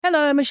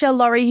Hello, Michelle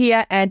Laurie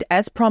here, and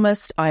as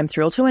promised, I am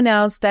thrilled to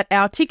announce that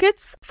our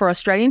tickets for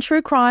Australian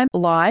True Crime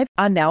Live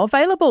are now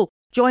available.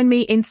 Join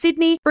me in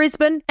Sydney,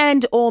 Brisbane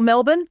and or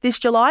Melbourne this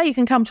July. You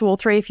can come to all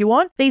three if you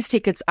want. These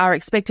tickets are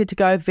expected to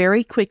go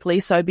very quickly,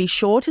 so be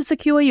sure to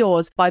secure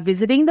yours by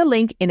visiting the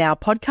link in our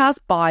podcast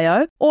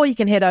bio, or you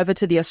can head over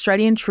to the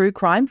Australian True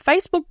Crime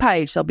Facebook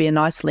page. There'll be a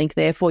nice link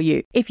there for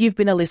you. If you've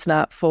been a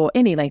listener for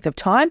any length of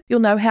time,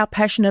 you'll know how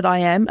passionate I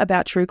am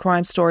about true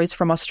crime stories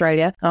from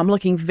Australia. I'm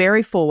looking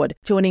very forward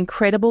to an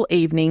incredible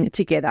evening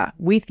together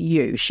with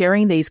you,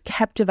 sharing these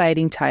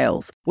captivating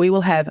tales. We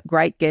will have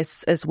great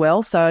guests as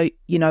well, so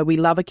you know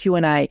we love a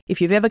Q&A. If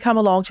you've ever come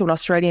along to an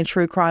Australian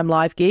True Crime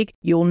Live gig,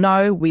 you'll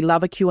know we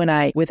love a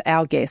Q&A with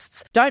our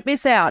guests. Don't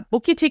miss out.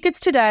 Book your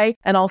tickets today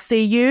and I'll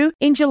see you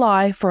in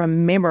July for a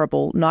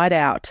memorable night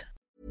out.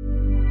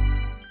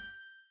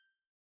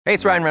 Hey,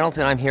 it's Ryan Reynolds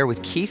and I'm here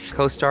with Keith,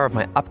 co-star of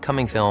my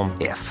upcoming film,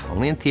 If,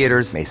 only in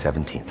theaters May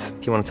 17th.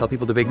 Do you want to tell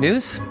people the big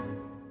news?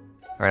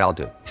 All right, I'll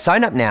do it.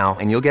 Sign up now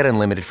and you'll get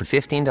unlimited for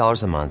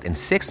 $15 a month and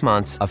 6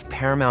 months of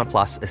Paramount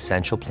Plus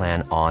Essential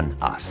Plan on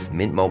us.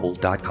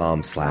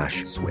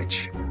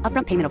 MintMobile.com/switch.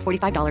 Upfront payment of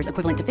 $45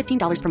 equivalent to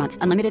 $15 per month.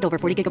 Unlimited over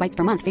 40 gigabytes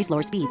per month. Face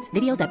lower speeds.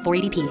 Videos at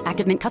 480p.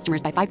 Active Mint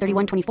customers by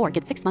 531.24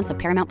 get 6 months of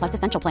Paramount Plus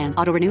Essential Plan.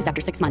 Auto renews after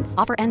 6 months.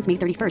 Offer ends May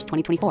 31st,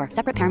 2024.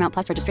 Separate Paramount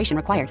Plus registration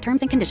required.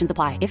 Terms and conditions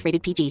apply if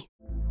rated PG.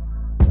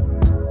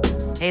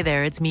 Hey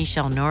there, it's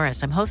Michelle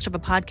Norris. I'm host of a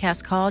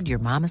podcast called Your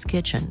Mama's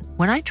Kitchen.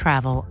 When I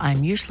travel,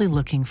 I'm usually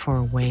looking for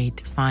a way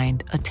to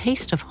find a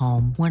taste of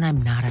home when I'm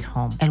not at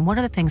home. And one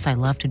of the things I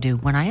love to do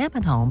when I am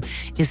at home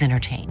is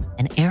entertain.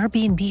 And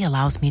Airbnb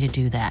allows me to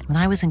do that. When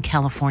I was in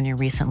California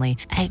recently,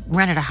 I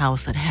rented a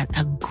house that had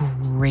a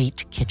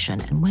great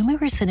kitchen. And when we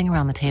were sitting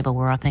around the table,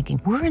 we're all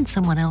thinking, we're in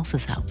someone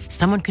else's house.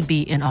 Someone could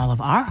be in all of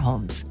our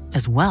homes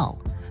as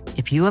well.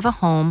 If you have a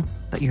home,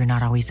 but you're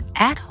not always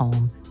at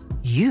home,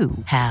 you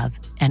have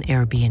an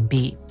Airbnb.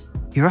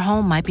 Your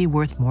home might be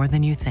worth more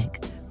than you think.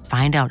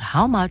 Find out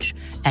how much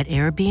at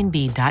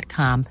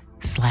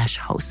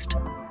airbnb.com/host.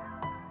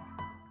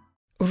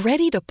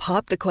 Ready to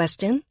pop the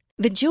question?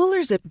 The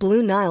jewelers at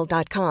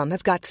BlueNile.com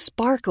have got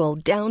sparkle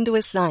down to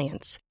a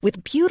science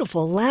with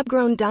beautiful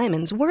lab-grown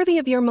diamonds worthy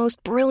of your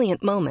most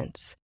brilliant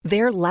moments.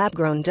 Their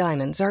lab-grown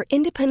diamonds are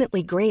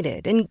independently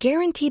graded and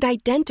guaranteed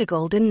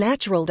identical to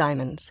natural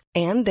diamonds,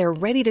 and they're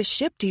ready to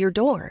ship to your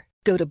door.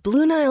 Go to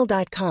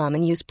BlueNile.com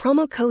and use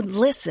promo code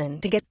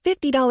LISTEN to get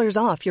 $50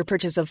 off your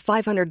purchase of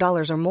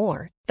 $500 or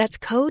more. That's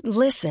code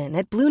LISTEN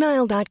at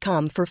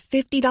BlueNile.com for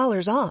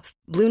 $50 off.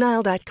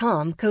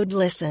 BlueNile.com, code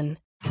LISTEN.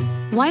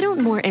 Why don't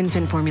more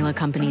infant formula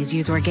companies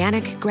use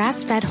organic,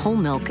 grass-fed whole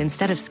milk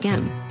instead of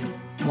skim?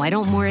 Why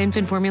don't more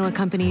infant formula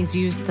companies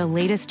use the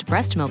latest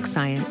breast milk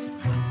science?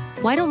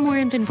 Why don't more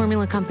infant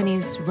formula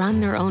companies run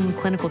their own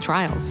clinical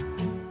trials?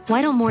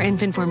 Why don't more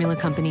infant formula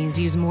companies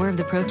use more of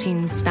the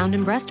proteins found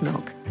in breast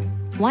milk?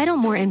 Why don't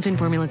more infant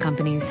formula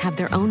companies have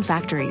their own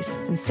factories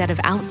instead of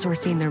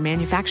outsourcing their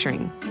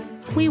manufacturing?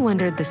 We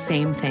wondered the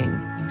same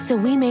thing. So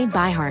we made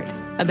ByHeart,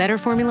 a better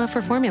formula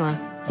for formula.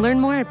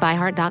 Learn more at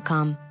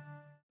byheart.com.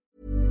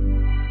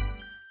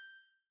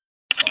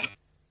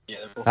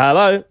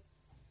 Hello?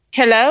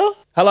 Hello?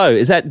 Hello,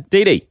 is that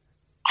Dee Dee?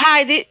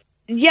 Hi.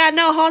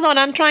 No, hold on.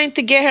 I'm trying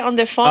to get her on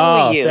the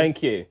phone with you. Oh,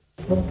 thank you.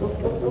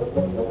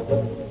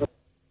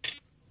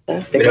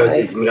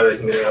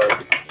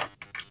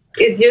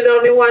 Is you the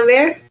only one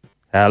there?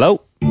 Hello?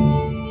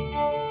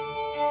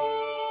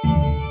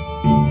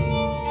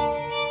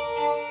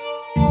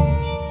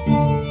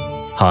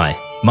 Hi,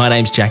 my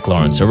name's Jack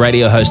Lawrence, a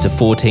radio host of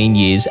 14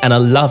 years and a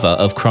lover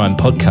of crime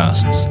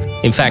podcasts.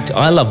 In fact,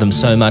 I love them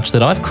so much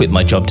that I've quit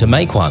my job to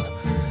make one.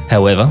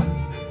 However,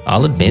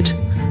 I'll admit,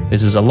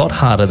 this is a lot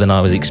harder than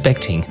I was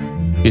expecting.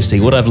 You see,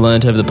 what I've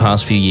learned over the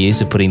past few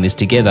years of putting this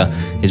together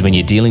is when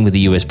you're dealing with the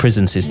US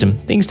prison system,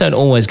 things don't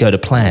always go to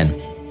plan.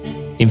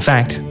 In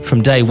fact,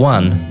 from day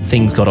one,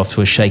 things got off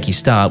to a shaky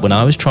start when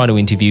I was trying to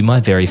interview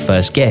my very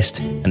first guest,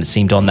 and it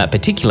seemed on that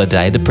particular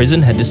day the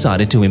prison had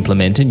decided to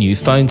implement a new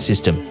phone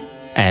system,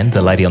 and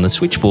the lady on the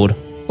switchboard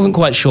wasn't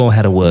quite sure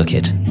how to work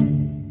it.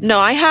 No,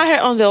 I had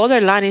her on the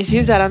other line. It's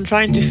just that I'm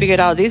trying to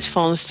figure out these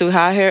phones to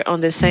have her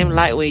on the same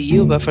line with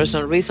you, but for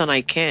some reason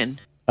I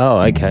can't. Oh,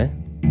 okay.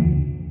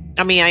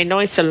 I mean, I know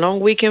it's a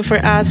long weekend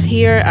for us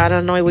here. I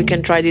don't know if we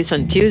can try this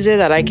on Tuesday,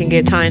 that I can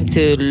get time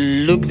to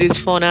look this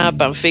phone up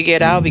and figure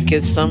it out,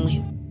 because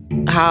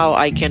somehow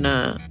I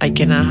cannot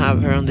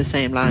have her on the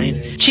same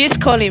line. She's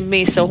calling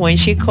me, so when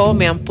she called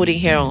me, I'm putting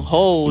her on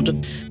hold,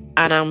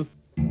 and I'm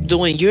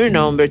doing your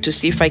number to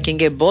see if I can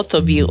get both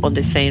of you on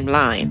the same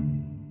line.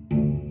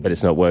 But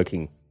it's not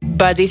working.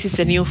 But this is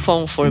a new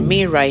phone for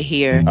me right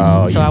here.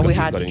 Oh, so I will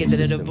have to get the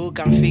little book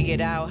and figure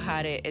it out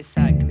how to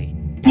exactly.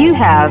 You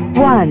have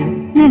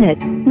 1 minute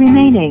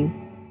remaining.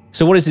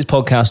 So what is this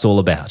podcast all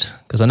about?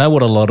 Because I know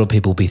what a lot of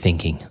people will be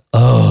thinking.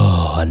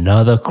 Oh,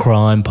 another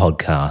crime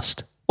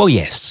podcast. Well,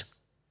 yes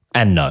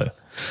and no.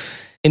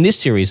 In this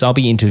series, I'll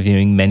be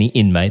interviewing many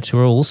inmates who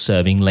are all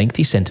serving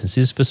lengthy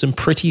sentences for some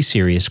pretty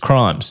serious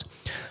crimes.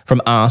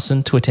 from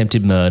arson to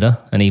attempted murder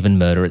and even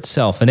murder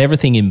itself, and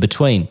everything in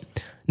between.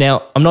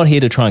 Now, I'm not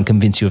here to try and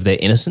convince you of their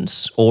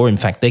innocence or, in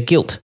fact, their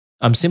guilt.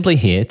 I'm simply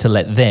here to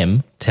let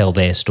them tell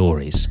their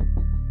stories.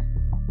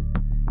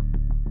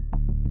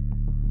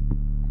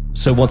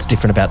 So what's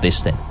different about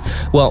this then?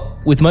 Well,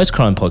 with most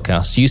crime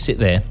podcasts, you sit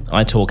there,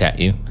 I talk at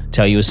you,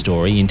 tell you a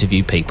story,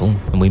 interview people,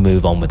 and we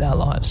move on with our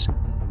lives.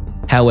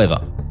 However,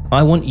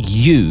 I want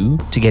you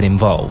to get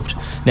involved.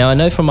 Now, I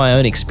know from my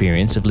own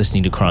experience of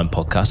listening to crime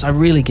podcasts, I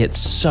really get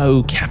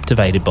so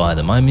captivated by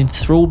them. I'm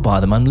enthralled by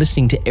them. I'm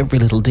listening to every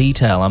little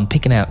detail. I'm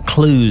picking out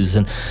clues.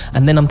 And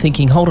then I'm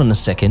thinking, hold on a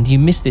second, you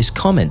missed this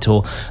comment,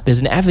 or there's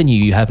an avenue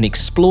you haven't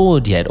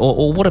explored yet,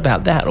 or what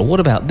about that, or what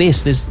about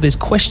this? There's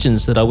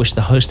questions that I wish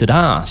the host had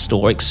asked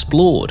or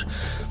explored.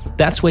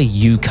 That's where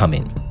you come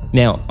in.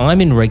 Now, I'm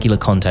in regular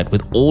contact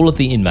with all of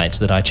the inmates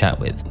that I chat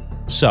with.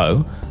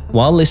 So,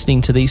 while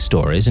listening to these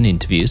stories and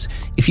interviews,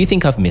 if you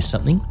think I've missed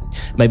something,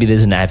 maybe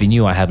there's an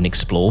avenue I haven't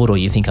explored, or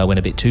you think I went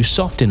a bit too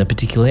soft in a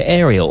particular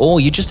area, or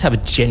you just have a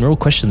general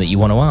question that you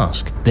want to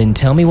ask, then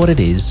tell me what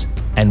it is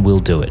and we'll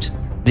do it.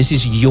 This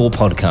is your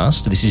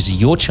podcast. This is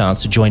your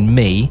chance to join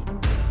me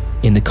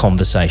in the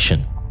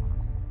conversation.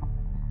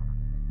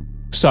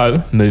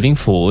 So, moving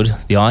forward,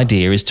 the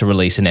idea is to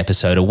release an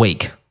episode a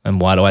week.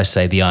 And why do I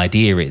say the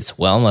idea is?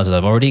 Well, as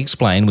I've already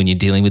explained, when you're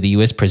dealing with the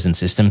US prison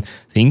system,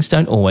 things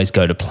don't always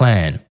go to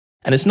plan.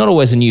 And it's not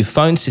always a new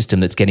phone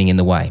system that's getting in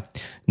the way.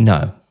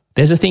 No,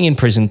 there's a thing in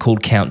prison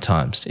called count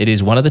times. It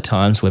is one of the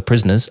times where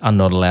prisoners are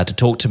not allowed to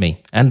talk to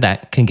me, and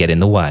that can get in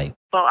the way.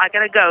 Well, I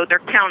gotta go. They're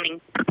counting.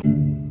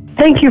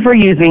 Thank you for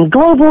using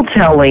Global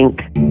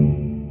Tellink.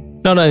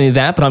 Not only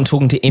that, but I'm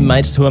talking to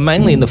inmates who are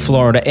mainly in the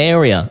Florida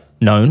area,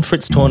 known for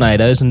its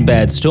tornadoes and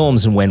bad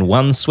storms, and when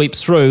one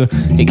sweeps through,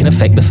 it can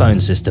affect the phone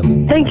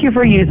system. Thank you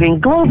for using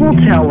Global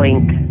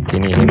Tellink.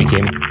 Can you hear me,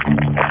 Kim?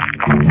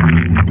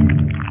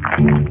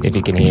 If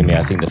you can hear me,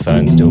 I think the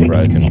phone's still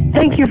broken.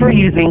 Thank you for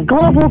using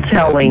Global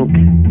Tellink.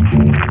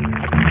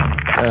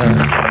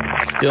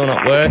 It's still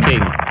not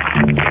working.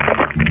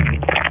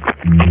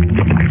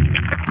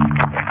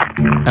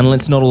 And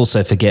let's not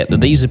also forget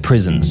that these are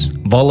prisons,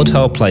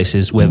 volatile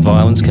places where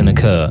violence can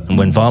occur. And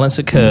when violence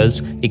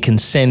occurs, it can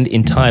send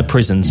entire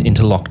prisons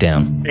into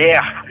lockdown.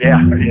 Yeah.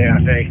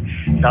 They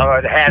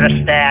had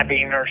a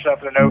stabbing or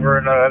something over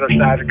on the other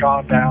side of the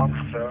compound,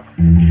 so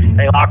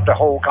they locked the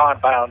whole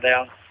compound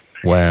down.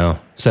 Wow.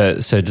 So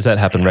does that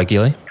happen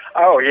regularly?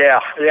 Oh, yeah,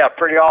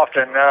 pretty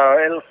often.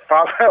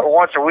 Probably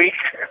once a week.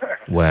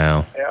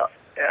 Wow. Yeah.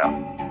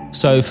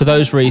 So for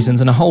those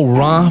reasons and a whole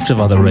raft of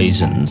other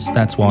reasons,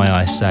 that's why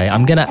I say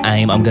I'm going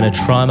to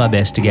try my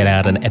best to get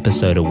out an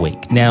episode a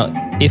week. Now,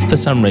 if for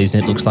some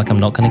reason it looks like I'm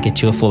not going to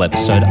get you a full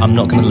episode, I'm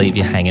not going to leave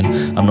you hanging.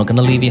 I'm not going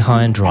to leave you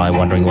high and dry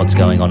wondering what's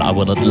going on. I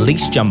will at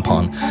least jump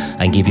on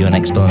and give you an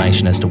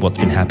explanation as to what's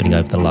been happening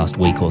over the last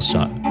week or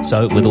so.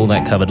 So with all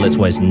that covered, let's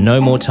waste no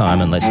more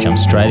time and let's jump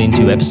straight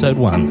into episode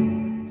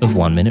 1 of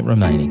 1 Minute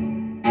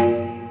Remaining.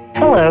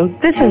 Hello,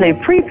 this is a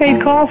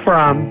prepaid call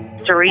from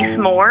Therese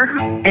Moore,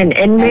 an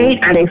inmate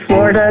at a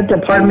Florida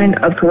Department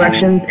of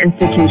Corrections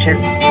institution.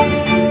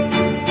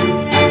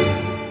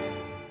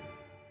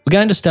 We're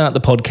going to start the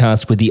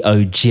podcast with the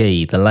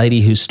OG, the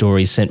lady whose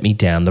story sent me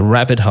down the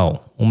rabbit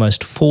hole.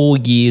 Almost 4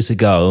 years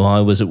ago,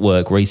 I was at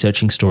work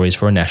researching stories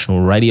for a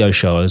national radio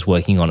show I was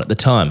working on at the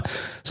time,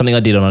 something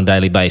I did on a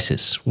daily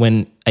basis,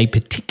 when a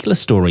particular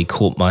story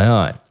caught my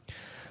eye.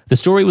 The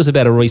story was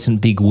about a recent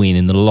big win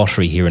in the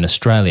lottery here in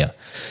Australia.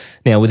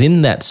 Now,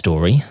 within that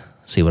story,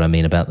 see what I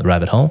mean about the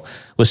rabbit hole,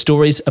 were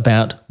stories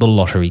about the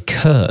lottery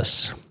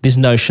curse. This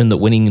notion that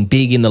winning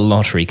big in the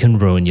lottery can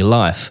ruin your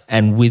life.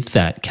 And with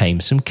that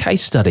came some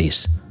case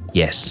studies.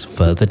 Yes,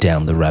 further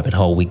down the rabbit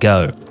hole we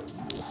go.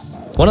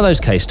 One of those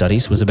case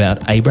studies was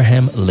about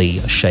Abraham Lee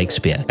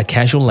Shakespeare, a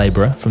casual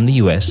labourer from the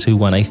US who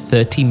won a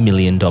 $30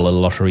 million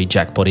lottery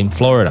jackpot in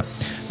Florida,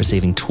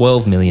 receiving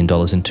 $12 million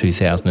in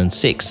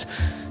 2006.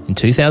 In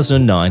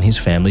 2009, his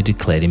family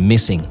declared him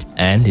missing,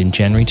 and in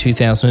January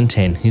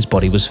 2010, his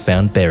body was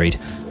found buried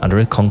under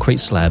a concrete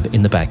slab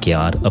in the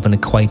backyard of an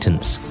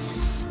acquaintance.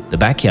 The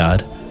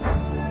backyard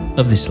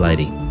of this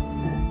lady.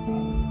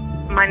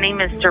 My name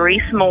is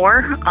Therese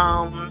Moore.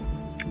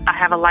 I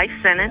have a life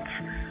sentence.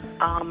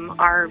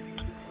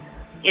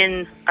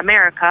 In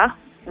America,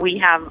 we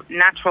have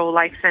natural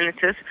life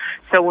sentences,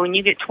 so when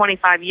you get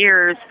 25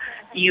 years,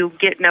 you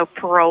get no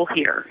parole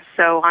here.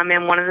 So I'm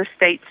in one of the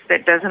states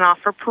that doesn't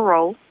offer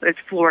parole. It's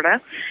Florida.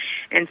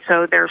 And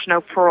so there's no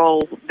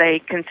parole. They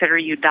consider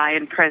you die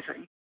in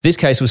prison. This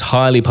case was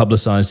highly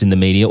publicised in the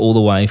media all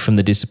the way from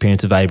the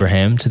disappearance of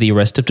Abraham to the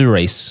arrest of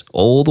Therese,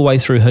 all the way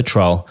through her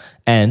trial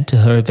and to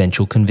her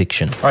eventual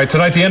conviction. All right,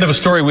 tonight, the end of a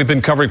story we've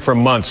been covering for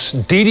months.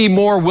 Dee Dee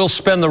Moore will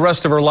spend the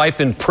rest of her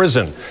life in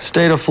prison.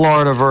 State of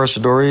Florida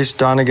versus Doris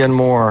Donegan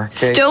Moore.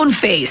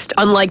 Stone-faced,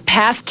 unlike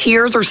past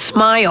tears or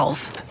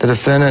smiles. The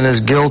defendant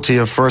is guilty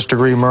of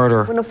first-degree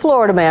murder. When a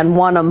Florida man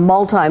won a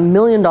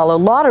multi-million-dollar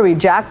lottery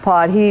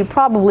jackpot, he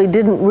probably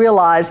didn't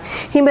realize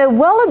he may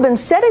well have been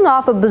setting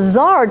off a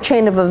bizarre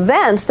chain of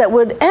events that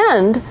would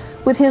end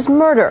with his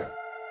murder.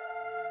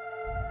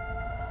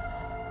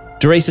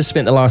 Doris has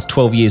spent the last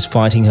 12 years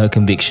fighting her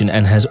conviction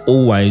and has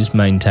always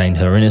maintained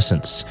her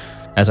innocence.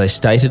 As I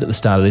stated at the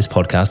start of this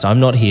podcast, I'm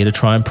not here to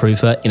try and prove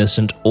her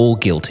innocent or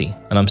guilty,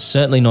 and I'm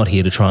certainly not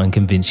here to try and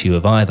convince you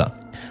of either.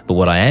 But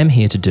what I am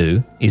here to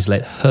do is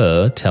let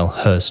her tell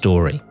her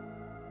story.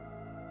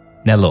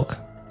 Now look,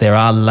 there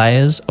are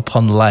layers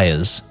upon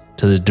layers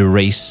to the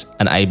Doris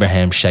and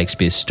Abraham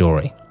Shakespeare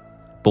story.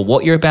 But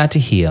what you're about to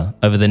hear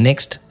over the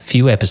next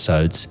few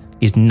episodes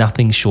is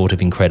nothing short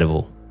of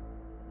incredible.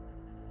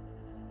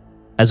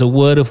 As a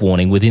word of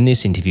warning, within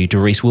this interview,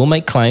 Doris will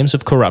make claims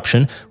of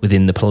corruption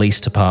within the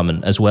police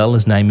department, as well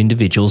as name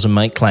individuals and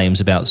make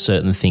claims about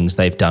certain things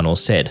they've done or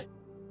said.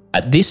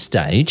 At this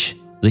stage,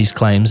 these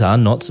claims are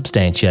not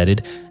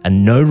substantiated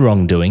and no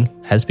wrongdoing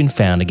has been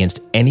found against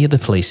any of the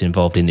police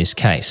involved in this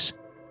case.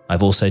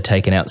 I've also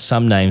taken out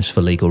some names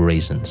for legal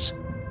reasons.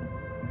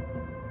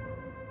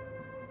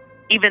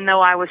 Even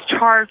though I was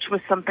charged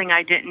with something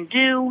I didn't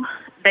do,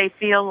 they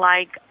feel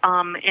like,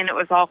 and it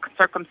was all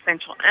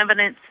circumstantial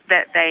evidence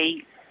that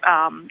they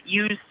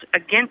used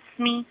against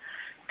me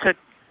to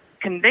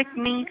convict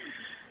me,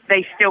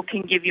 they still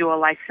can give you a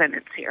life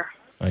sentence here.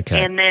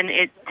 Okay. And then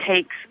it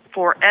takes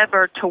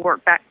forever to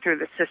work back through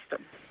the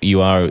system.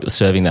 You are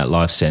serving that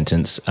life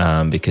sentence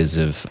because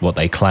of what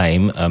they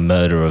claim, a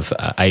murder of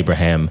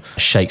Abraham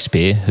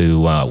Shakespeare, who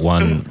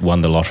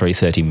won the lottery,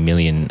 $30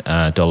 million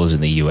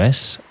in the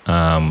US,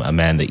 a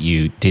man that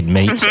you did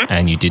meet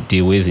and you did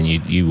deal with and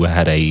you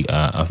had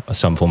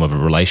some form of a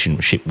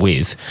relationship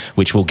with,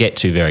 which we'll get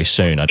to very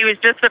soon. He was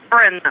just a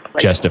friend.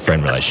 Just a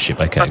friend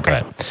relationship. Okay.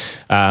 Great.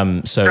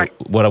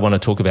 What I want to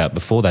talk about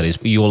before that is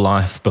your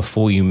life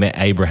before you met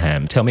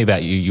Abraham. Tell me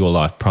about your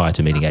life prior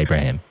to meeting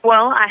Abraham.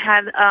 Well, I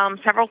had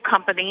several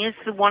companies.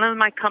 One of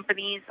my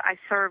companies, I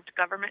served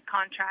government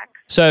contracts.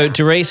 So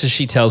Doris, as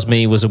she tells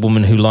me, was a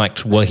woman who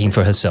liked working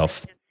for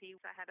herself.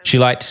 She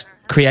liked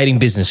creating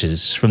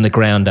businesses from the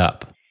ground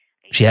up.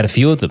 She had a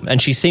few of them,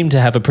 and she seemed to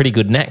have a pretty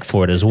good knack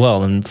for it as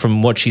well. And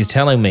from what she's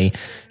telling me,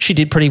 she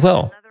did pretty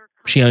well.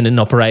 She owned and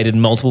operated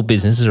multiple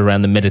businesses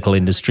around the medical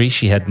industry.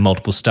 She had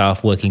multiple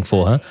staff working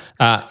for her.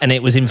 And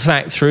it was, in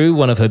fact, through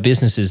one of her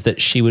businesses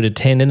that she would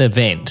attend an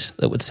event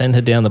that would send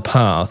her down the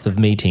path of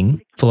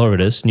meeting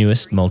Florida's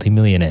newest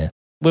multimillionaire.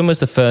 When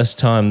was the first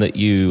time that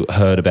you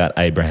heard about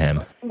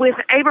Abraham? With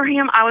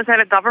Abraham, I was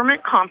at a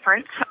government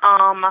conference.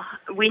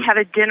 We had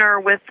a dinner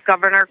with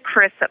Governor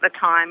Chris at the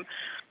time,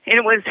 and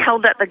it was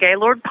held at the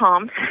Gaylord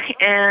Palms,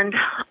 and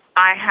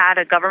I had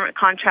a government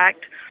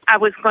contract. I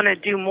was going to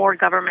do more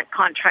government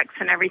contracts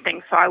and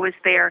everything, so I was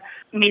there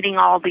meeting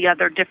all the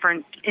other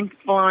different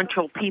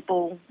influential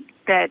people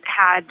that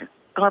had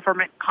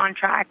government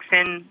contracts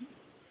and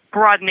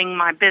broadening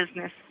my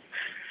business.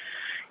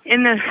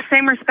 In the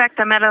same respect,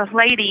 I met a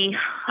lady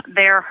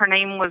there. Her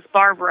name was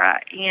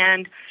Barbara,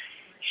 and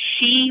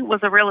she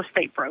was a real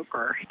estate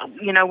broker.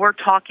 You know, we're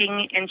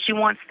talking, and she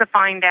wants to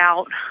find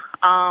out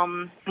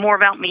more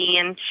about me,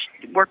 and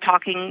we're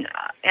talking,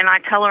 and I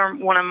tell her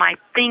one of my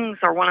things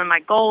or one of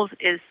my goals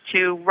is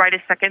to write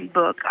a second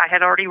book. I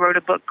had already wrote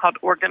a book called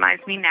Organize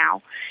Me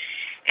Now,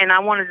 and I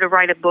wanted to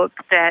write a book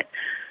that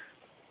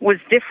was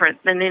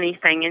different than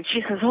anything. And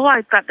she says, oh,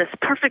 I've got this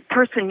perfect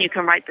person you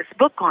can write this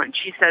book on.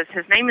 She says,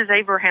 his name is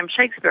Abraham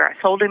Shakespeare.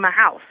 I sold him a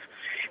house.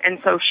 And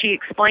so she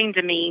explained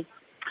to me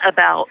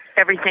about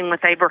everything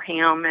with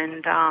Abraham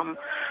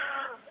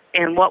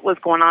and what was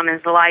going on in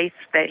his life,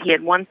 that he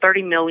had won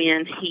 $30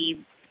 million.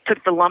 He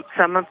took the lump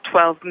sum of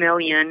 $12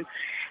 million,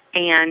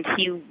 and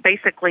he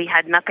basically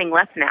had nothing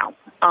left now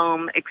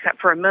except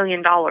for $1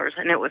 million,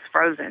 and it was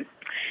frozen.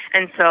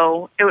 And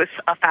so it was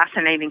a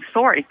fascinating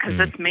story because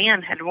this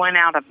man had run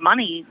out of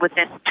money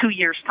within 2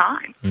 years'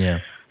 time. Yeah.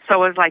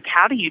 So I was like,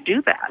 how do you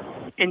do that?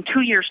 In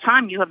 2 years'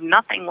 time, you have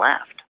nothing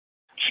left.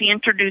 She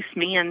introduced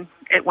me, and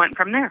it went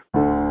from there.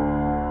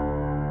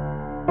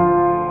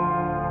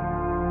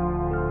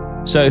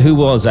 So who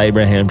was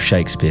Abraham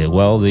Shakespeare?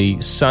 Well, the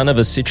son of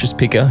a citrus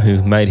picker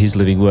who made his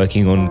living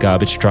working on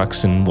garbage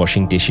trucks and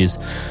washing dishes,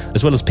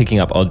 as well as picking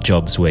up odd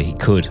jobs where he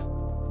could.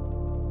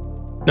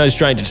 No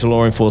stranger to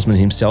law enforcement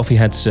himself, he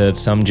had served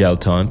some jail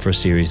time for a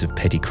series of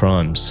petty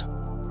crimes.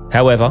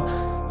 However,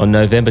 on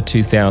November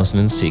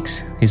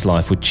 2006, his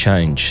life would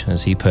change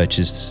as he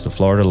purchased the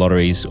Florida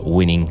Lottery's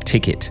winning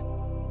ticket.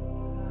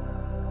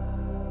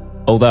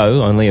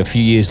 Although, only a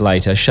few years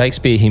later,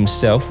 Shakespeare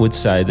himself would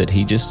say that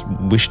he just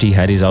wished he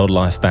had his old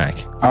life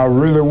back. I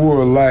really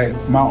would like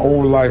my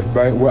old life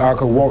back where I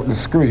could walk the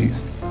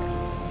streets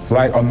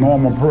like a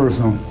normal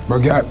person, but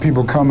got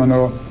people coming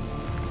up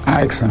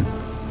asking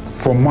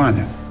for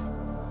money.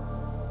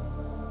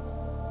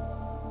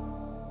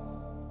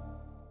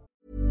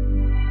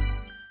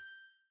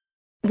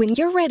 When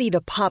you're ready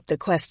to pop the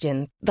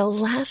question, the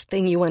last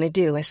thing you want to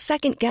do is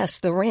second-guess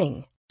the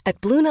ring. At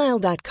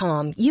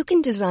BlueNile.com, you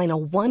can design a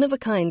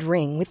one-of-a-kind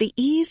ring with the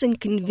ease and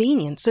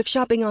convenience of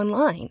shopping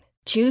online.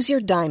 Choose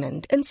your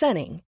diamond and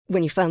setting.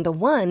 When you find the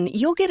one,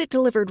 you'll get it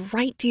delivered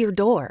right to your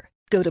door.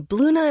 Go to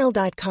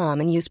BlueNile.com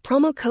and use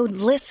promo code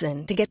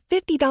LISTEN to get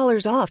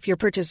 $50 off your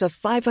purchase of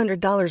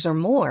 $500 or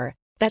more.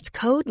 That's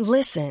code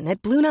LISTEN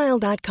at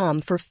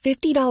BlueNile.com for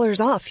 $50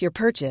 off your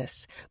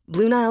purchase.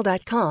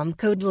 BlueNile.com,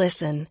 code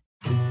LISTEN.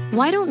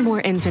 Why don't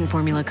more infant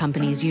formula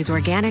companies use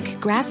organic,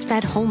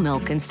 grass-fed whole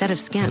milk instead of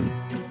skim?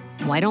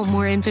 Why don't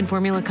more infant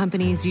formula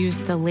companies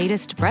use the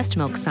latest breast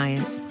milk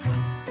science?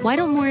 Why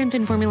don't more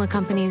infant formula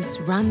companies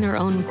run their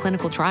own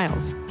clinical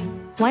trials?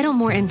 Why don't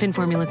more infant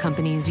formula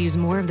companies use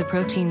more of the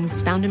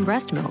proteins found in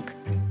breast milk?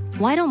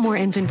 Why don't more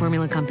infant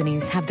formula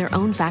companies have their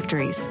own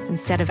factories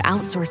instead of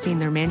outsourcing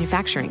their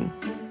manufacturing?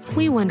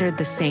 We wondered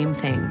the same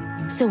thing.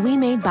 So we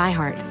made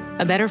ByHeart,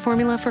 a better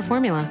formula for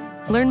formula.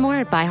 Learn more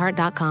at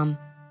byheart.com.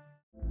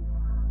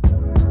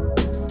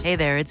 Hey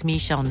there, it's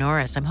Michelle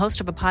Norris. I'm host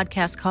of a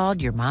podcast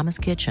called Your Mama's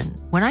Kitchen.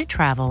 When I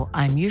travel,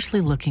 I'm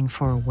usually looking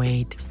for a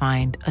way to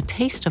find a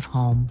taste of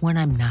home when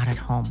I'm not at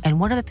home. And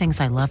one of the things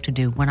I love to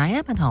do when I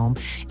am at home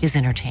is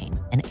entertain.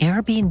 And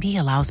Airbnb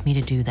allows me to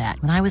do that.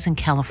 When I was in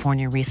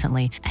California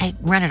recently, I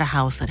rented a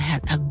house that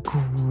had a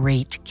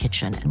great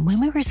kitchen. And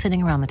when we were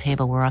sitting around the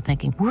table, we were all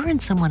thinking, we're in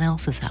someone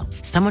else's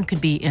house. Someone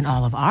could be in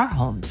all of our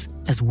homes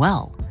as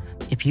well.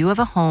 If you have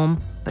a home,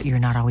 but you're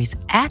not always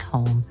at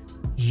home,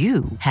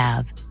 you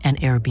have an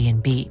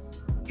Airbnb.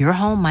 Your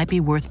home might be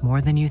worth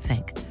more than you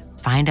think.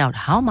 Find out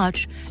how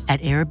much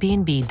at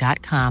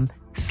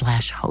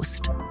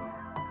airbnb.com/host.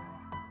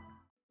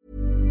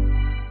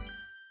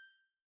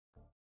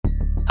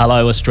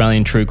 Hello,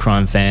 Australian true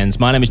crime fans.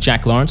 My name is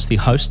Jack Lawrence, the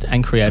host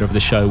and creator of the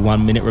show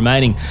 1 Minute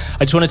Remaining.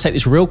 I just want to take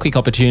this real quick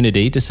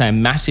opportunity to say a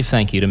massive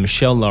thank you to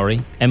Michelle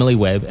Laurie, Emily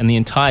Webb, and the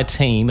entire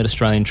team at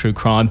Australian True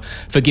Crime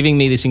for giving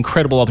me this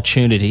incredible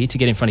opportunity to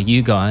get in front of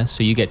you guys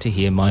so you get to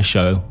hear my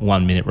show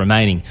 1 Minute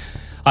Remaining.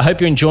 I hope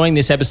you're enjoying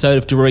this episode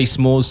of Doris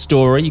Moore's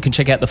story. You can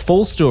check out the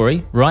full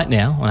story right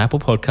now on Apple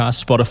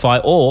Podcasts,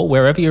 Spotify, or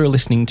wherever you're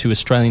listening to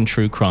Australian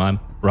True Crime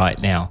right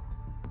now.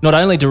 Not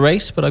only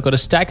Doris, but I've got a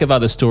stack of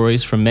other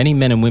stories from many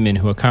men and women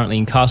who are currently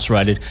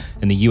incarcerated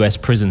in the US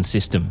prison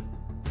system.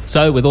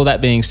 So, with all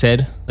that being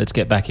said, let's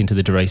get back into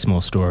the Doris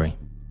Moore story.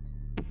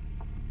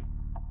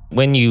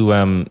 When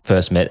you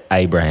first met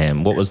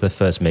Abraham, what was the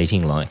first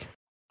meeting like?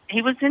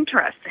 He was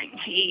interesting.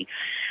 He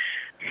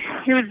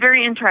was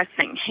very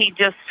interesting. He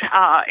just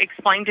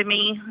explained to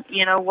me,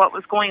 what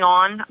was going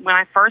on. When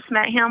I first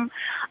met him,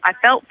 I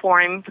felt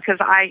for him because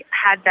I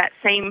had that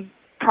same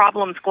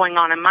problems going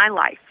on in my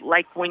life.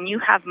 Like when you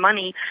have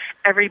money,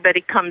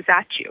 everybody comes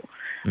at you.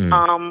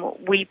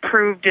 We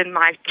proved in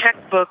my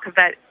checkbook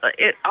that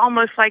it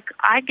almost like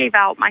I gave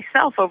out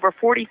myself over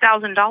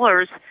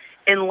 $40,000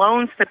 in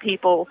loans to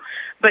people,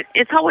 but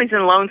it's always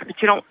in loans,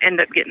 but you don't end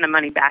up getting the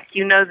money back.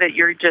 You know that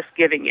you're just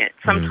giving it.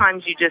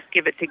 Sometimes you just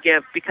give it to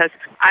give, because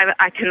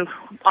I can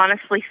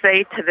honestly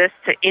say to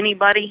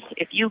anybody,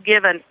 if you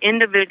give an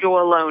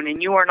individual a loan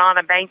and you are not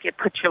a bank, it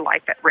puts your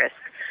life at risk,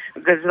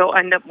 because they'll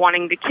end up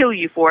wanting to kill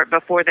you for it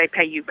before they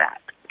pay you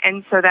back.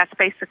 And so that's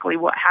basically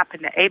what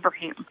happened to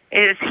Abraham,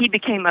 is he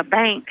became a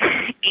bank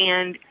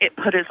and it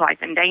put his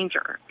life in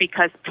danger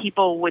because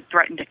people would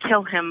threaten to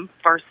kill him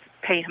versus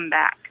pay him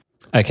back.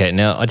 Okay,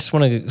 now I just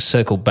want to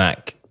circle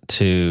back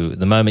to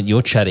the moment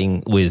you're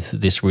chatting with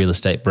this real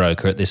estate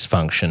broker at this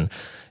function.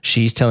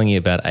 She's telling you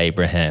about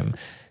Abraham.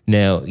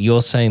 Now,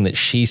 you're saying that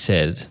she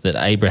said that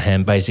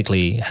Abraham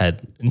basically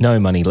had no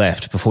money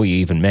left before you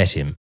even met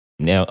him.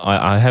 Now,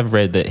 I have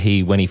read that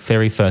when he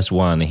very first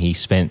won, he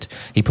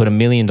put $1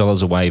 million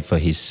away for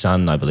his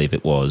son, I believe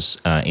it was,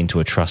 into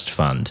a trust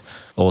fund.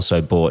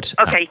 Also bought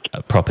a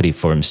property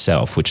for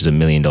himself, which is $1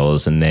 million,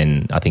 and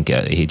then I think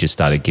he just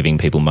started giving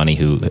people money,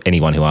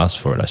 anyone who asked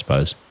for it, I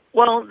suppose.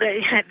 Well,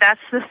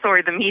 that's the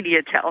story the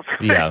media tells.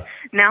 Yeah.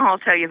 Now I'll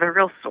tell you the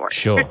real story.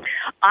 Sure.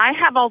 I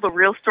have all the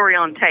real story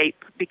on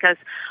tape because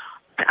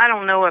I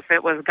don't know if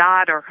it was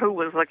God or who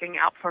was looking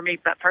out for me,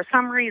 but for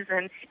some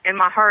reason in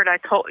my heart, I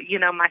told,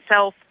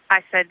 myself,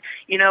 I said,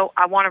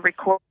 I want to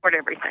record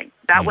everything.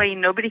 That way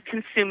nobody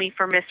can sue me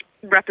for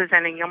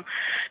misrepresenting them.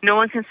 No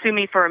one can sue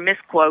me for a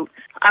misquote.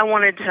 I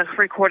wanted to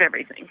record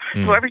everything.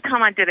 So every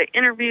time I did an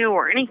interview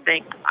or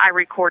anything, I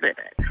recorded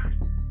it.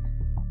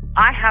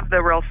 I have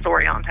the real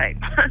story on tape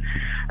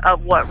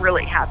of what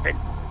really happened.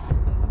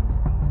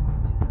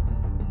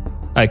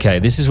 Okay,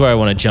 this is where I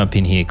want to jump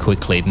in here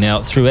quickly.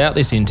 Now, throughout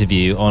this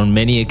interview, on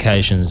many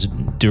occasions,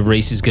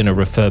 Doris is going to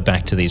refer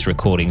back to these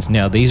recordings.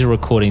 Now, these are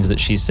recordings that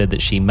she said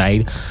that she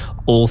made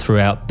all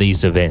throughout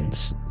these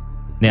events.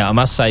 Now, I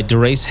must say,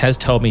 Doris has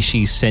told me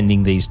she's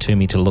sending these to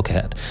me to look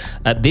at.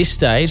 At this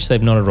stage,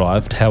 they've not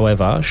arrived.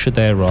 However, should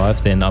they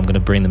arrive, then I'm going to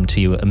bring them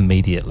to you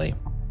immediately.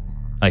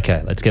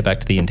 Okay, let's get back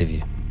to the interview.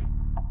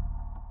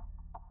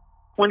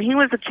 When he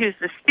was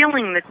accused of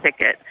stealing the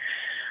ticket,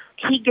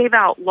 he gave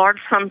out large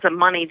sums of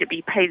money to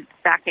be paid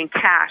back in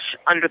cash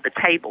under the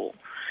table.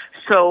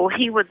 So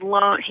he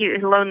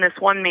loaned this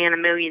one man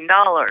 $1 million,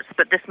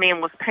 but this man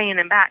was paying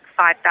him back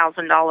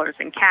 $5,000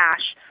 in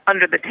cash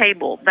under the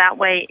table. That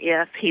way,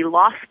 if he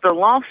lost the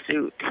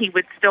lawsuit, he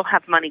would still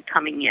have money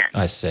coming in.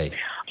 I see.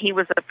 He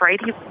was afraid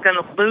he was going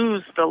to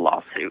lose the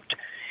lawsuit.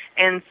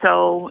 And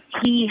so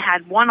he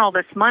had won all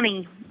this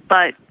money,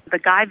 but the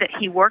guy that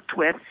he worked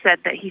with said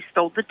that he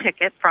stole the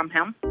ticket from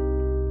him.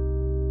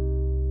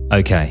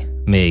 Okay,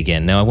 me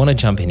again. Now, I want to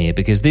jump in here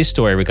because this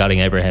story regarding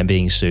Abraham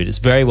being sued is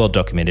very well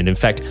documented. In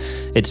fact,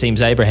 it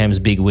seems Abraham's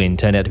big win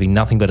turned out to be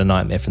nothing but a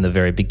nightmare from the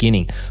very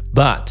beginning.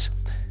 But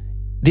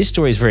this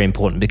story is very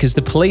important because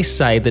the police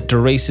say that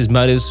Doris's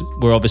motives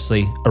were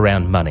obviously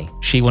around money.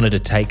 She wanted to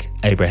take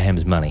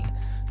Abraham's money.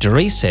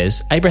 Doris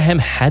says Abraham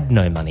had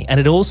no money, and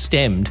it all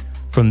stemmed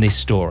from this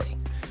story.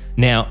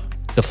 Now,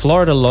 the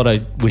Florida Lotto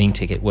winning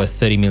ticket worth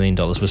 $30 million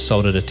was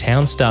sold at a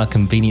Town Star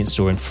convenience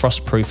store in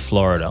Frostproof,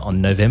 Florida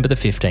on November the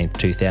 15th,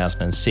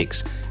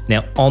 2006.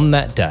 Now, on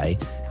that day,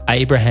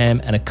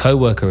 Abraham and a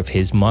co-worker of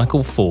his,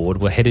 Michael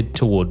Ford, were headed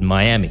toward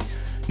Miami.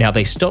 Now,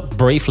 they stopped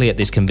briefly at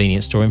this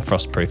convenience store in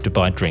Frostproof to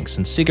buy drinks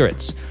and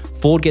cigarettes.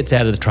 Ford gets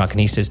out of the truck and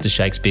he says to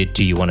Shakespeare,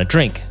 "Do you want a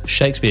drink?"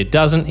 Shakespeare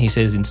doesn't. He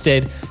says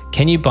instead,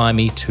 "Can you buy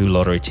me 2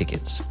 lottery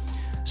tickets?"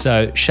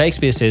 So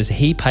Shakespeare says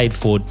he paid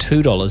Ford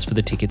 $2 for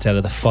the tickets out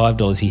of the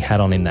 $5 he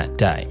had on him that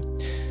day.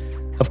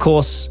 Of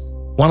course,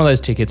 one of those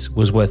tickets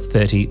was worth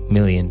 $30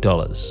 million.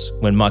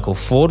 When Michael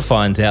Ford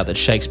finds out that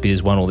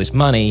Shakespeare's won all this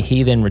money,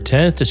 he then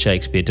returns to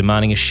Shakespeare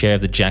demanding a share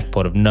of the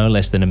jackpot of no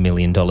less than $1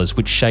 million,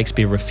 which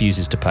Shakespeare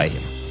refuses to pay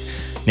him.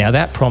 Now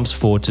that prompts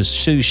Ford to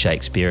sue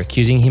Shakespeare,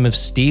 accusing him of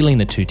stealing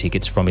the 2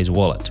 tickets from his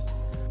wallet.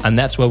 And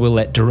that's where we'll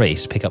let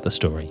Doris pick up the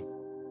story.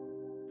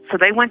 So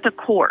they went to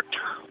court.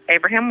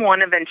 Abraham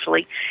won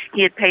eventually.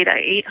 He had paid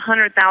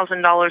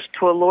 $800,000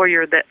 to a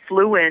lawyer that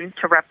flew in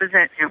to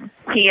represent him.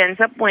 He ends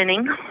up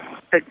winning.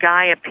 The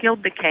guy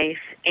appealed the case,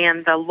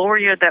 and the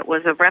lawyer that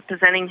was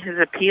representing his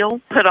appeal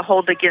put a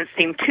hold against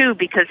him too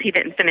because he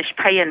didn't finish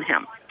paying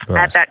him.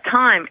 Right. At that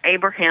time,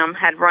 Abraham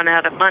had run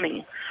out of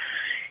money.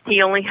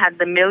 He only had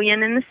the $1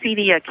 million in the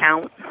CD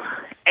account,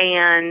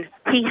 and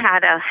he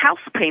had a house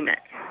payment.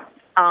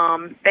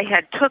 They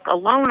had took a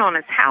loan on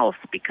his house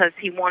because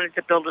he wanted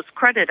to build his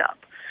credit up.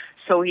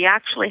 So he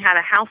actually had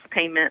a house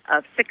payment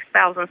of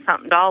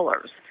 $6,000-something,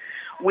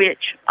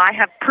 which I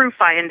have proof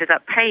I ended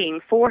up paying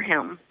for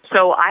him.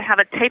 So I have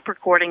a tape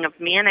recording of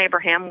me and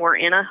Abraham were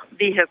in a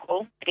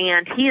vehicle,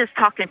 and he is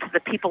talking to the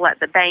people at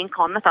the bank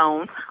on the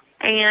phone,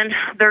 and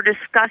they're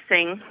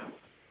discussing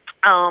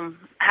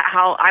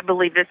how I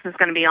believe this is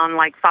going to be on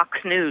like Fox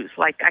News.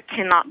 Like, I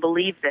cannot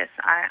believe this.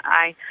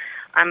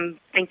 I'm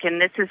thinking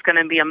this is going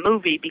to be a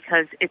movie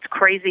because it's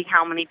crazy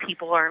how many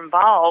people are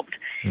involved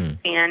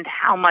and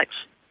how much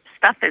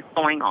stuff is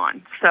going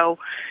on. So,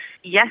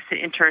 yes, it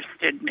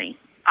interested me.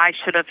 I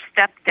should have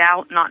stepped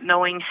out not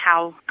knowing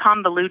how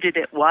convoluted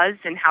it was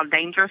and how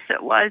dangerous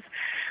it was,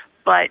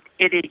 but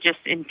it just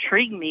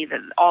intrigued me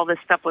that all this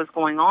stuff was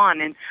going on,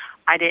 and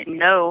I didn't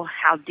know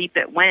how deep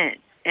it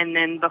went. And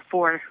then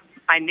before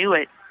I knew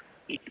it,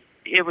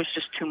 it was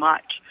just too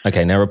much.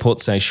 Okay, now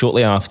reports say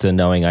shortly after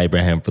knowing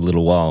Abraham for a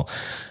little while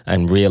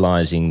and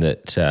realising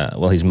that,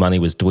 his money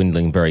was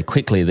dwindling very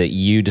quickly, that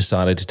you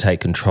decided to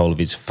take control of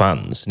his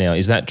funds. Now,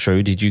 is that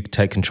true? Did you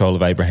take control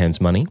of Abraham's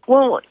money?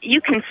 Well,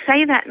 you can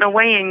say that in a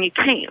way and you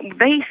can't.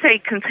 They say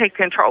can take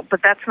control,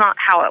 but that's not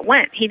how it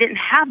went. He didn't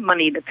have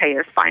money to pay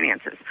his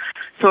finances.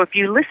 So if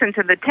you listen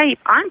to the tape,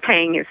 I'm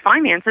paying his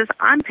finances,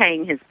 I'm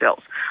paying his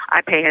bills.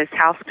 I pay his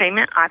house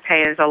payment, I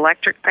pay his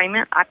electric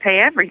payment, I pay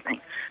everything.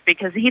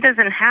 Because he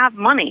doesn't have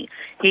money.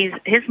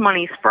 His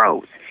money's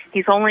froze.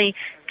 He's only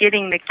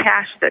getting the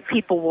cash that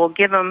people will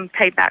give him,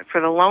 pay back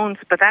for the loans,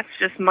 but that's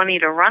just money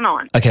to run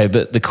on. Okay,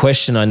 but the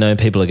question I know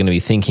people are going to be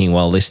thinking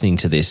while listening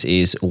to this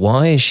is,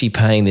 why is she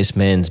paying this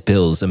man's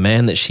bills, a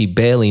man that she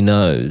barely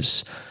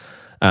knows?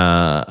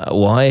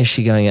 Why is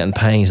she going out and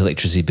paying his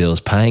electricity bills,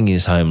 paying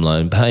his home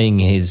loan, paying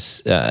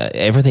his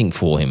everything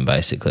for him,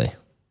 basically?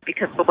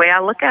 Because the way I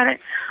look at it,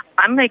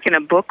 I'm making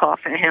a book off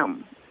of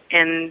him.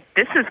 And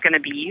this is going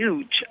to be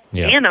huge,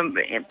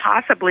 and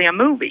possibly a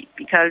movie,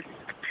 because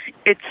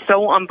it's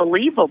so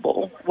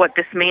unbelievable what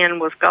this man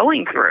was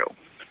going through.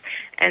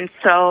 And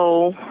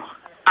so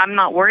I'm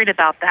not worried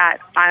about that.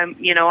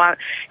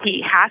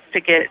 He has to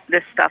get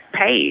this stuff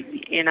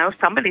paid.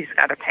 Somebody's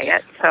got to pay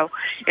it. So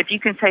if you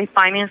can say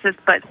finances,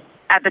 but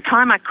at the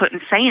time I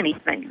couldn't say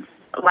anything.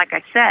 Like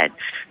I said,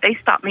 they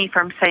stopped me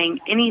from saying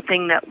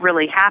anything that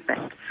really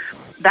happened.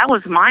 That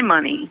was my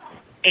money.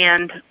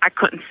 And I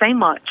couldn't say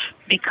much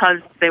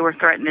because they were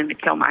threatening to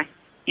kill my,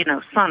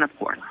 son, of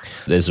course.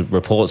 There's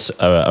reports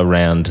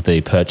around the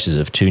purchase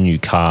of 2 new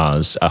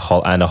cars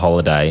and a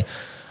holiday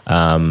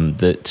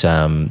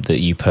that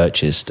you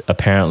purchased,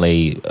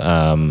 apparently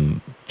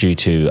due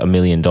to $1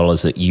 million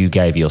that you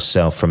gave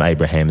yourself from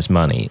Abraham's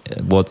money.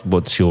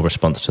 What's your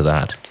response to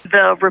that?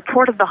 The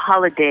report of the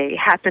holiday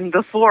happened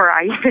before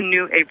I even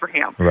knew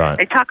Abraham. Right.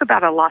 They talk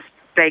about a Las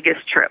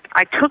Vegas trip.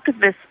 I took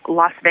this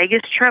Las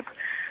Vegas trip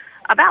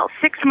about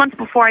 6 months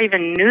before I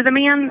even knew the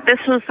man. This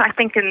was, I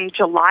think, in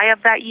July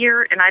of that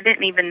year, and I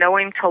didn't even know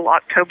him till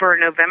October or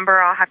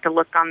November. I'll have to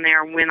look on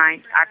there when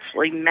I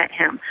actually met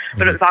him.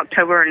 But it was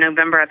October or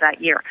November of that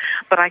year.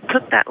 But I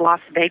took that Las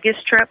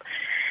Vegas trip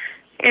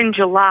in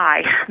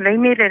July. They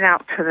made it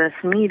out to this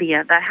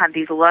media that had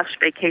these lush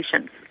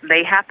vacations.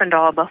 They happened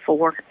all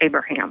before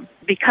Abraham.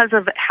 Because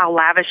of how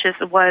lavish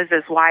it was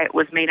is why it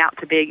was made out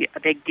to be a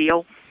big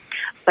deal.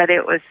 but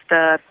it was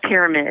the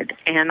pyramid,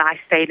 and I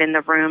stayed in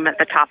the room at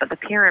the top of the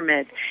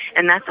pyramid.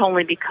 And that's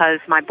only because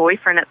my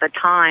boyfriend at the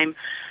time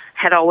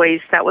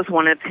that was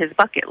one of his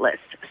bucket lists.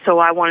 So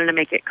I wanted to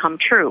make it come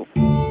true.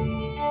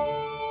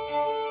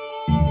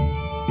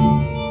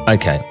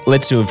 Okay,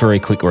 let's do a very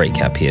quick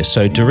recap here.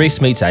 So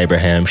Doris meets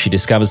Abraham. She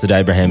discovers that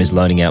Abraham is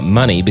loaning out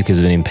money because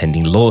of an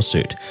impending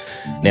lawsuit.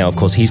 Now, of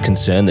course, he's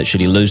concerned that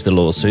should he lose the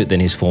lawsuit, then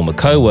his former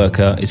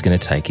co-worker is going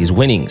to take his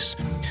winnings.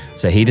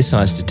 So he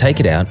decides to take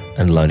it out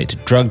and loan it to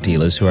drug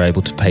dealers who are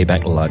able to pay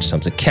back large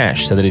sums of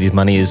cash so that his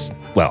money is,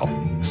 well,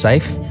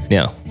 safe.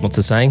 Now, what's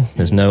the saying?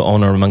 There's no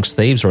honour amongst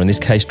thieves, or in this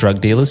case,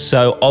 drug dealers.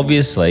 So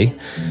obviously,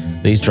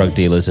 these drug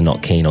dealers are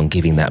not keen on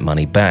giving that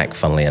money back,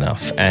 funnily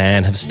enough,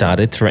 and have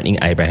started threatening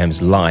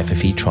Abraham's life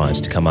if he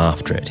tries to come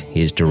after it.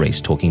 Here's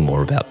Doris talking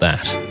more about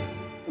that.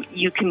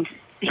 You can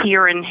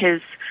hear in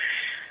his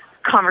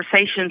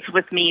conversations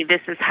with me,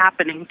 this is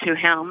happening to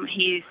him.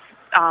 He's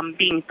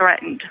being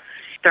threatened.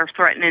 They're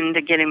threatening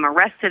to get him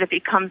arrested if he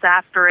comes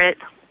after it,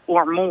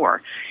 or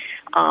more,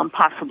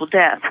 possible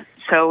death.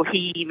 So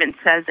he even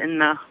says in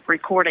the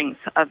recordings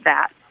of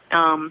that.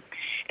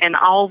 And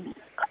I'll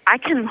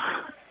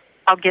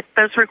get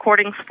those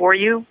recordings for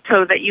you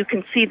so that you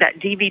can see that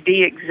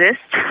DVD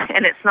exists,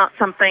 and it's not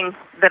something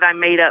that I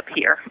made up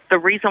here. The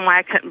reason why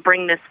I couldn't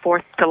bring this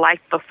forth to life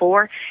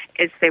before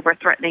is they were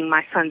threatening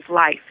my son's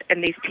life,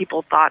 and these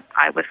people thought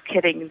I was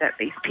kidding that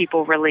these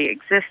people really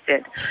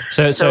existed.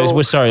 So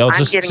sorry, I'll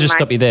just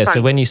stop you there.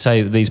 So when you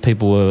say these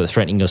people were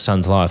threatening your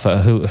son's life,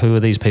 who are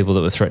these people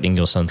that were threatening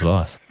your son's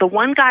life? The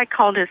one guy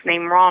called his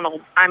name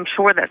Ronald. I'm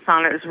sure that's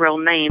not his real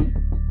name.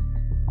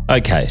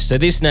 Okay, so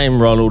this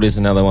name Ronald is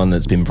another one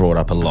that's been brought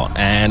up a lot,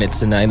 and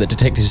it's a name that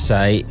detectives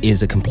say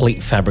is a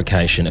complete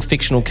fabrication, a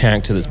fictional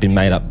character that's been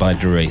made up by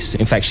Doris.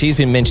 In fact, she's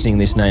been mentioning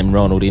this name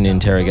Ronald in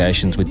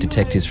interrogations with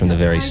detectives from the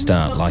very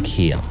start, like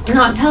here. I'm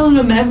not telling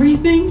them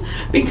everything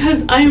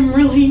because I am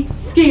really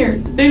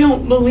scared. They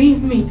don't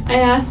believe me. I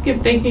ask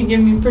if they can give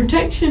me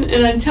protection,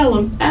 and I tell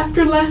them,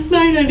 after last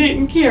night I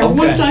didn't care. Okay.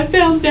 Once I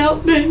found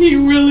out that he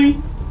really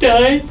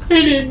died,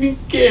 I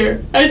didn't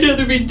care. I'd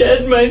rather be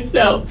dead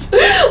myself.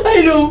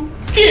 I don't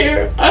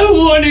care. I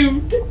want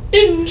him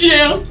in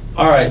jail.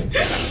 All right.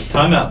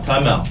 Time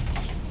out.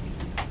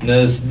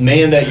 This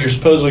man that you're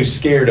supposedly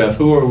scared of,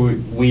 who are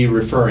we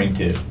referring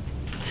to?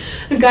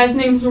 The guy's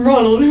name's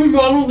Ronald, and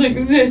Ronald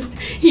exists.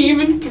 He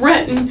even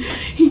threatened.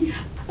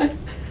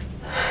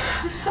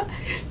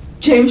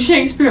 James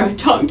Shakespeare, I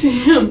talked to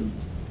him.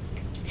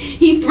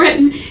 He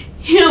threatened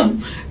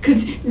him,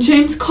 because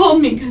James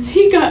called me because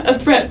he got a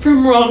threat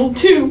from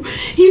Ronald too.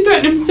 He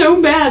threatened him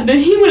so bad that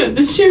he went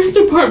to the sheriff's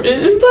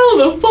department and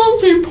filed a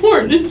false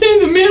report to say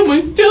the man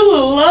was still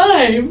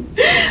alive.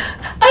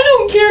 I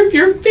don't care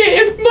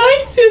if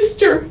my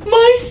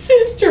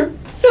sister,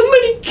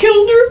 somebody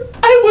killed her,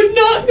 I would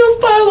not go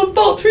file a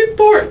false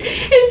report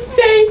and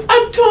say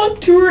I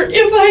talked to her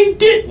if I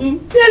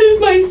didn't. That is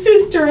my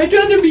sister. I'd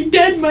rather be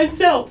dead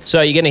myself.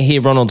 So you're going to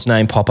hear Ronald's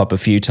name pop up a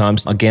few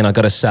times. Again, I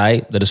got to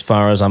say that as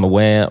far as I'm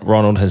aware,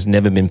 Ronald has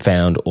never been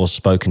found or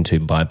spoken to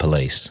by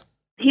police.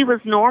 He was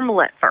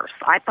normal at first.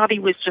 I thought he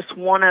was just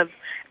one of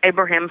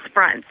Abraham's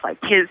friends. Like,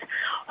 his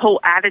whole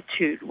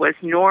attitude was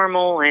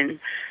normal and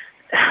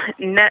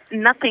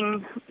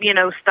nothing,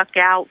 stuck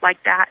out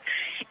like that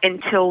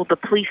until the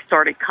police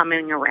started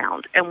coming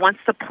around. And once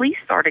the police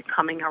started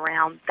coming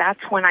around, that's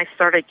when I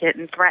started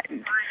getting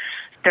threatened.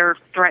 They're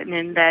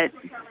threatening that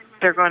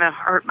they're going to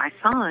hurt my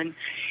son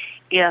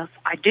if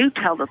I do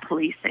tell the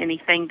police the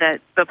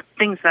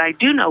things that I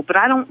do know, but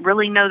I don't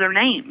really know their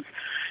names.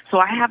 So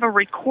I have a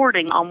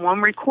recording on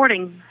one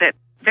recording that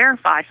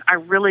verifies I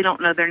really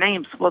don't know their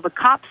names. Well, the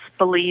cops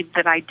believe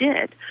that I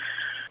did.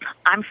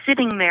 I'm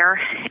sitting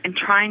there and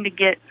trying to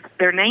get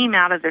their name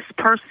out of this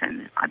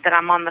person that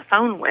I'm on the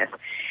phone with.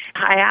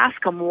 I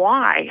ask them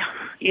why,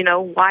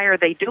 why are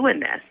they doing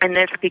this? And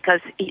it's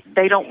because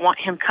they don't want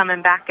him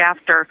coming back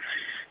after.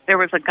 There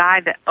was a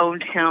guy that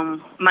owed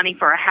him money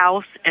for a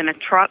house and a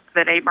truck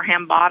that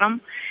Abraham bought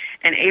him.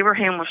 And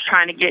Abraham was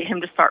trying to get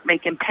him to start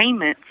making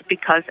payments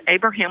because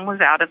Abraham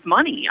was out of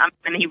money.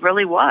 And he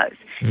really was.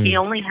 He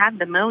only had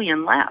the $1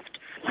 million left.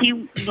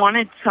 He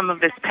wanted some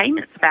of his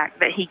payments back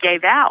that he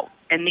gave out.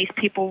 And these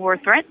people were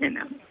threatening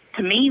him.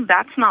 To me,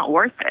 that's not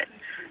worth it.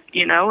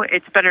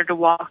 It's better to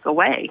walk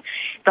away.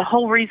 The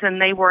whole reason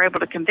they were able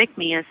to convict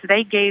me is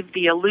they gave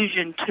the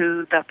illusion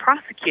to the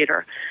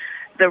prosecutor.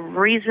 The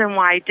reason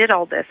why I did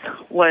all this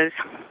was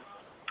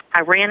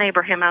I ran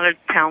Abraham out of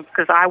town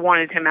because I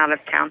wanted him out of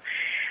town,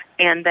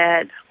 and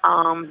that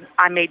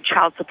I made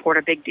child support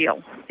a big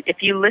deal.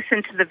 If you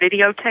listen to the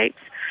videotapes,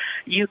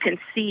 you can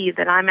see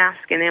that I'm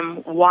asking him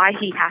why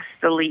he has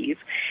to leave.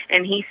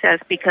 And he says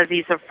because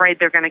he's afraid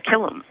they're going to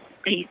kill him.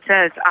 He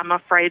says, I'm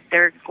afraid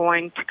they're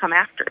going to come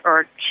after,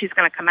 or she's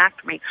going to come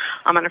after me.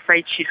 I'm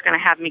afraid she's going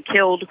to have me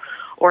killed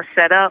or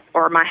set up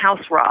or my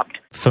house robbed.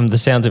 From the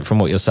sounds of it, from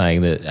what you're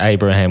saying, that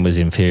Abraham was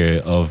in fear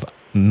of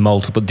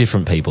multiple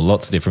different people,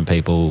 lots of different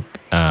people,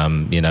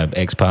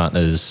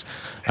 ex-partners,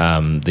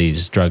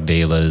 these drug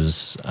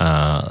dealers,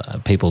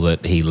 people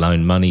that he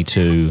loaned money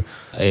to.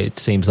 It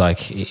seems like,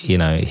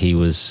 he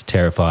was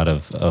terrified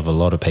of a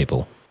lot of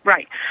people.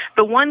 Right.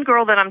 The one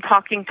girl that I'm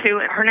talking to,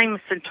 her name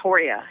is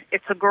Centoria.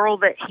 It's a girl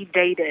that he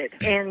dated,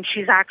 and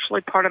she's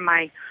actually part of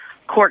my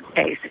court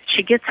case.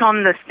 She gets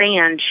on the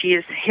stand. She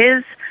is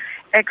his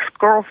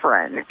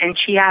ex-girlfriend, and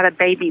she had a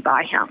baby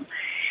by him.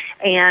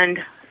 And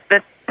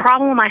the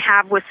problem I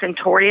have with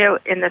Centoria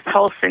in this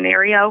whole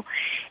scenario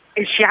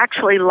is she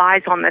actually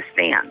lies on the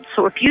stand.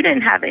 So if you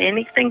didn't have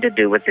anything to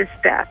do with this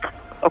death,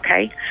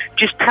 okay,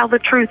 just tell the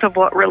truth of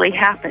what really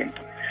happened.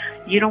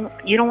 You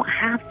don't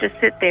have to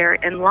sit there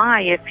and lie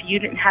if you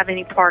didn't have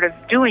any part of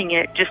doing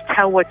it. Just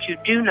tell what you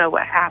do know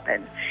what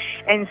happened.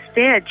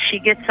 Instead, she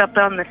gets up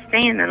on the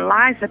stand and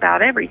lies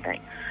about everything.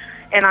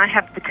 And I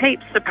have the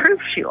tapes to prove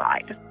she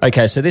lied.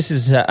 Okay, so this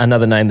is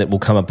another name that will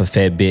come up a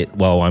fair bit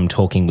while I'm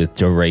talking with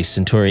Doris.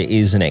 Centoria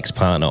is an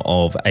ex-partner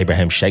of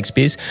Abraham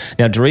Shakespeare's.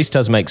 Now, Doris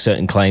does make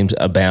certain claims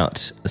about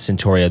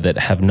Centoria that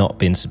have not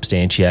been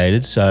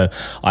substantiated, so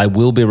I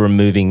will be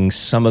removing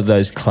some of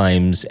those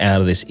claims out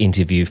of this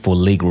interview for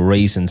legal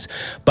reasons.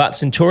 But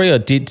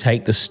Centoria did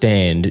take the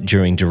stand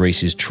during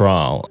Doris's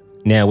trial.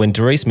 Now, when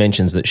Doris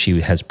mentions that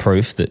she has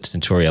proof that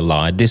Centoria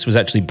lied, this was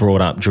actually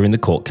brought up during the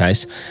court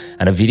case,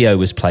 and a video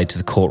was played to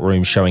the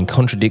courtroom showing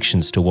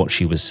contradictions to what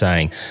she was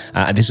saying.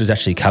 This was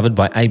actually covered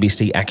by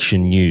ABC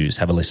Action News.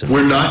 Have a listen.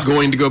 We're not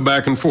going to go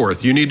back and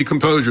forth. You need to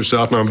compose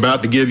yourself, and I'm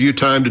about to give you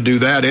time to do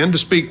that and to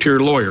speak to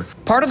your lawyer.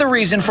 Part of the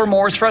reason for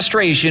Moore's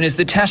frustration is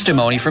the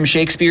testimony from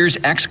Shakespeare's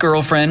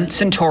ex-girlfriend,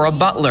 Centora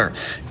Butler.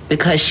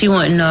 Because she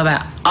wanted to know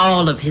about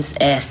all of his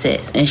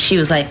assets, and she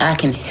was like, I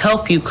can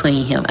help you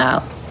clean him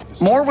out.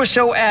 Moore was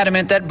so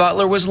adamant that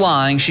Butler was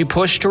lying, she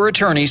pushed her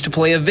attorneys to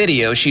play a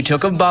video she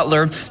took of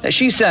Butler that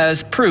she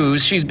says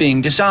proves she's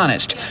being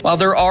dishonest. While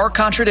there are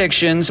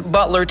contradictions,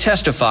 Butler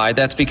testified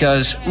that's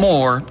because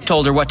Moore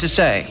told her what to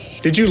say.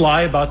 Did you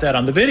lie about that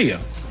on the video?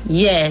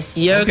 Yes,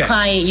 your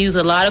client used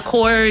a lot of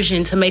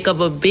coercion to make up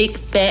a big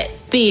fat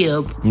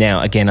fib.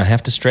 Now, again, I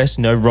have to stress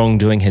no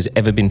wrongdoing has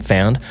ever been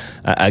found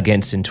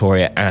against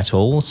Centoria at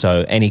all,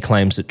 so any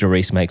claims that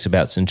Doris makes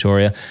about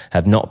Centoria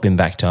have not been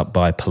backed up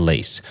by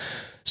police.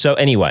 So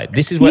anyway,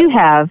 this is what... You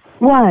have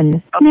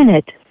 1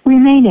 minute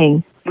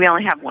remaining. We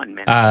only have 1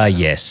 minute.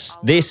 Yes.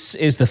 This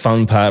is the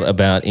fun part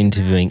about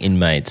interviewing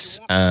inmates.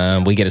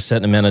 We get a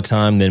certain amount of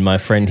time, then my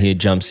friend here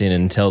jumps in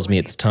and tells me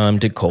it's time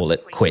to call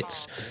it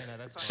quits.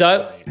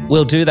 So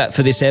we'll do that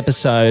for this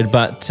episode,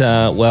 but,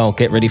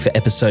 get ready for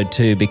episode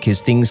 2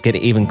 because things get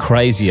even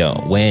crazier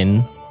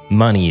when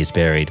money is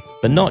buried.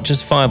 But not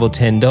just $5 or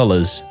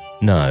 $10,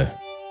 no.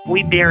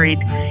 We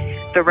buried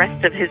the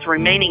rest of his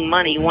remaining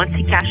money. Once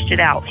he cashed it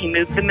out, he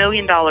moved the $1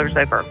 million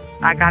over.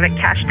 I got it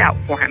cashed out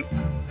for him.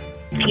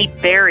 He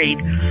buried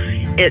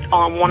it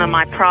on one of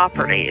my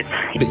properties.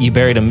 But you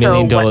buried $1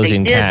 million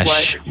in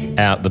cash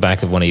out the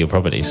back of one of your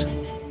properties?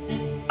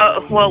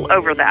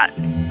 Over that,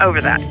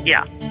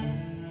 yeah.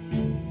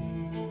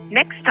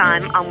 Next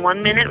time on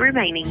 1 minute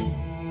remaining.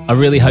 I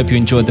really hope you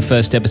enjoyed the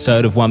first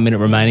episode of 1 Minute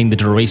Remaining, the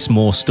Doris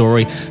Moore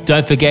story.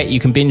 Don't forget, you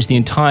can binge the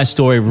entire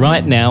story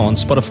right now on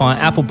Spotify,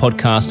 Apple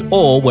Podcast,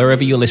 or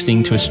wherever you're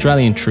listening to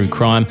Australian True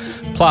Crime,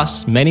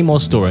 plus many more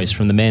stories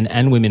from the men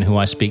and women who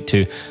I speak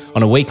to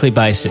on a weekly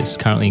basis,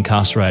 currently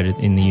incarcerated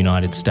in the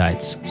United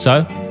States.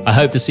 So, I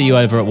hope to see you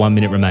over at 1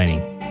 Minute Remaining.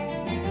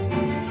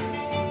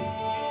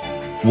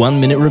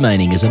 1 Minute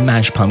Remaining is a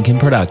Mash Pumpkin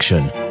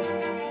production.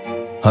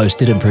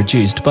 Hosted and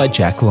produced by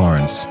Jack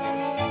Lawrence.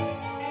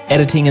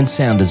 Editing and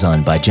sound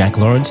design by Jack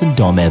Lawrence and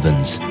Dom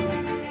Evans.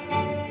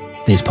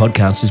 This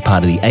podcast is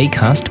part of the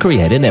Acast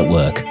Creator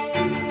Network.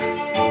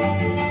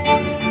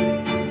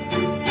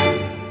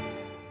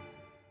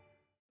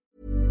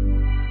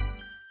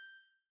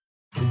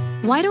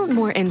 Why don't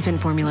more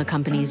infant formula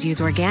companies use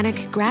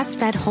organic,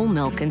 grass-fed whole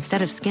milk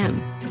instead of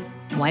skim?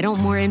 Why don't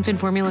more infant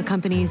formula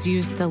companies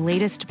use the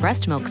latest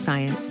breast milk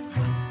science?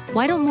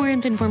 Why don't more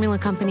infant formula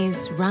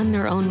companies run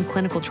their own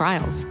clinical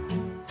trials?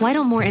 Why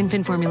don't more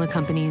infant formula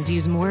companies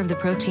use more of the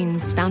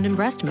proteins found in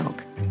breast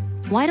milk?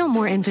 Why don't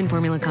more infant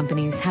formula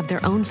companies have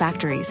their own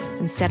factories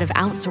instead of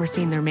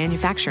outsourcing their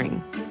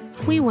manufacturing?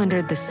 We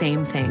wondered the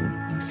same thing.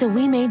 So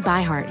we made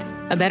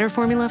ByHeart, a better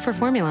formula for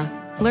formula.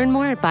 Learn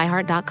more at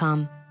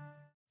byheart.com.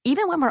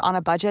 Even when we're on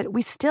a budget,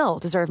 we still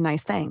deserve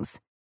nice things.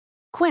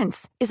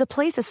 Quince is a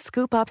place to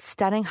scoop up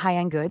stunning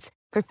high-end goods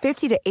for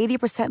 50 to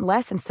 80%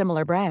 less than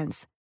similar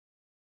brands.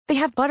 They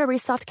have buttery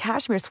soft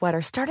cashmere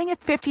sweaters starting at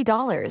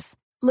 $50.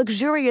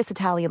 Luxurious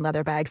Italian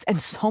leather bags, and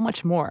so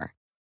much more.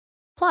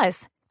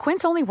 Plus,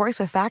 Quince only works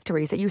with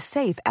factories that use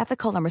safe,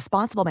 ethical, and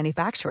responsible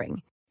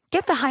manufacturing.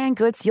 Get the high-end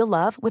goods you'll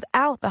love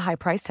without the high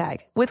price tag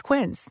with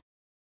Quince.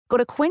 Go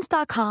to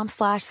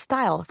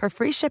quince.com/style for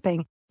free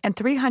shipping and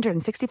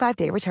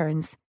 365-day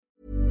returns.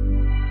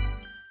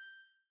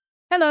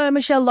 Hello,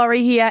 Michelle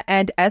Laurie here,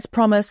 and as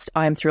promised,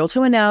 I am thrilled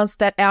to announce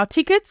that our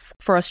tickets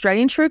for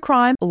Australian True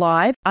Crime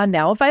Live are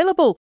now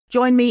available.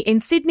 Join me in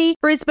Sydney,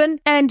 Brisbane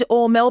and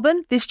or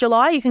Melbourne this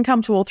July. You can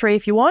come to all three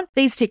if you want.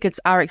 These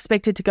tickets are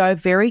expected to go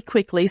very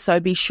quickly,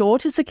 so be sure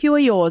to secure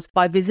yours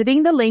by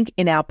visiting the link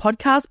in our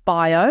podcast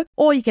bio,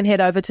 or you can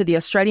head over to the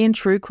Australian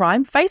True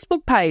Crime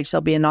Facebook page.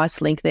 There'll be a nice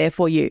link there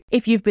for you.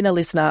 If you've been a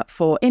listener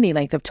for any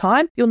length of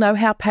time, you'll know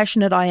how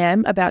passionate I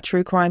am about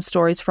true crime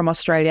stories from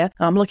Australia.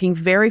 I'm looking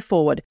very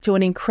forward to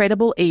an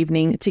incredible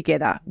evening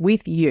together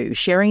with you,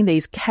 sharing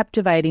these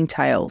captivating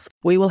tales.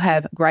 We will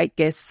have great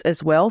guests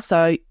as well,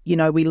 so you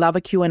know we love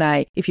a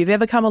Q&A. If you've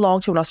ever come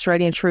along to an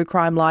Australian True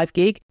Crime live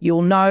gig,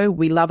 you'll know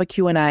we love a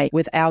Q&A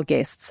with our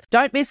guests.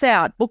 Don't miss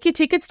out. Book your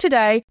tickets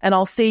today and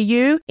I'll see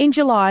you in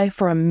July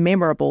for a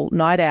memorable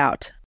night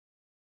out.